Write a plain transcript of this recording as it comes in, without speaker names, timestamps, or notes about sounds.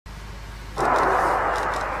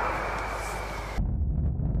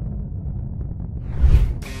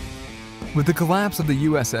With the collapse of the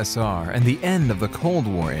USSR and the end of the Cold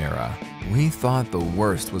War era, we thought the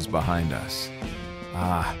worst was behind us.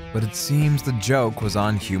 But it seems the joke was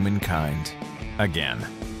on humankind. Again.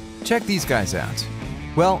 Check these guys out.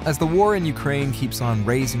 Well, as the war in Ukraine keeps on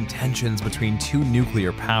raising tensions between two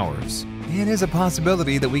nuclear powers, it is a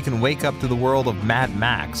possibility that we can wake up to the world of Mad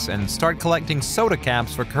Max and start collecting soda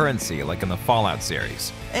caps for currency like in the Fallout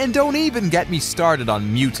series. And don't even get me started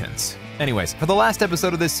on mutants. Anyways, for the last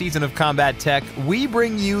episode of this season of Combat Tech, we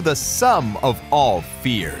bring you the sum of all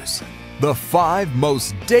fears. The 5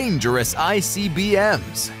 most dangerous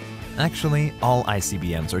ICBMs. Actually, all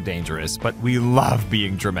ICBMs are dangerous, but we love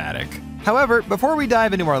being dramatic. However, before we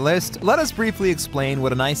dive into our list, let us briefly explain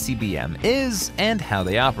what an ICBM is and how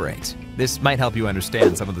they operate. This might help you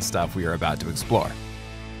understand some of the stuff we are about to explore.